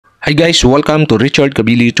Hi guys, welcome to Richard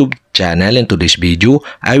Cabile YouTube channel. In today's video,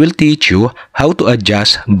 I will teach you how to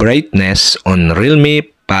adjust brightness on Realme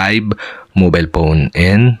 5 mobile phone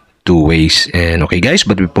in two ways. And okay guys,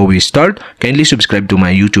 but before we start, kindly subscribe to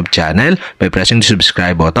my YouTube channel by pressing the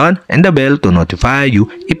subscribe button and the bell to notify you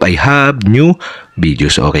if I have new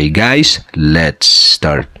videos. Okay guys, let's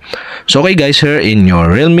start. So okay guys, here in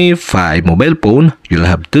your Realme 5 mobile phone, you'll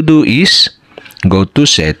have to do is go to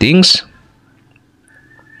settings.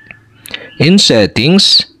 In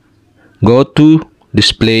settings, go to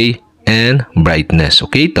display and brightness.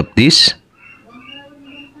 Okay, tap this.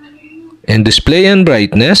 In display and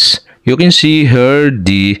brightness, you can see here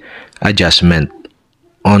the adjustment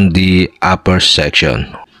on the upper section.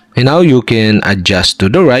 And now you can adjust to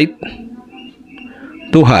the right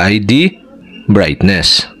to hide the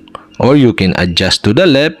brightness, or you can adjust to the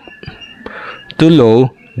left to low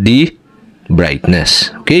the brightness.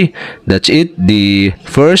 Okay, that's it, the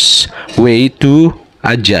first way to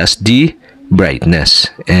adjust the brightness.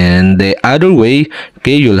 And the other way,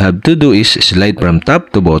 okay, you'll have to do is slide from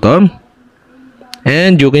top to bottom,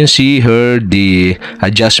 and you can see here the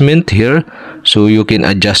adjustment here. So you can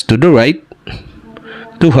adjust to the right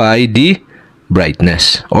to hide the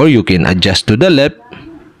brightness, or you can adjust to the left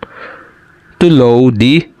to low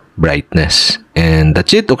the brightness. And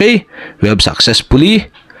that's it. Okay, we have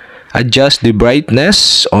successfully adjust the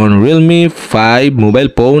brightness on Realme 5 mobile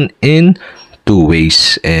phone in two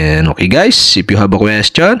ways. And okay guys, if you have a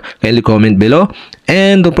question, kindly comment below,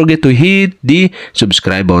 and don't forget to hit the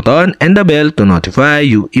subscribe button and the bell to notify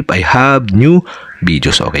you if I have new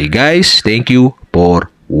videos. Okay guys, thank you for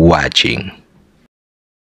watching.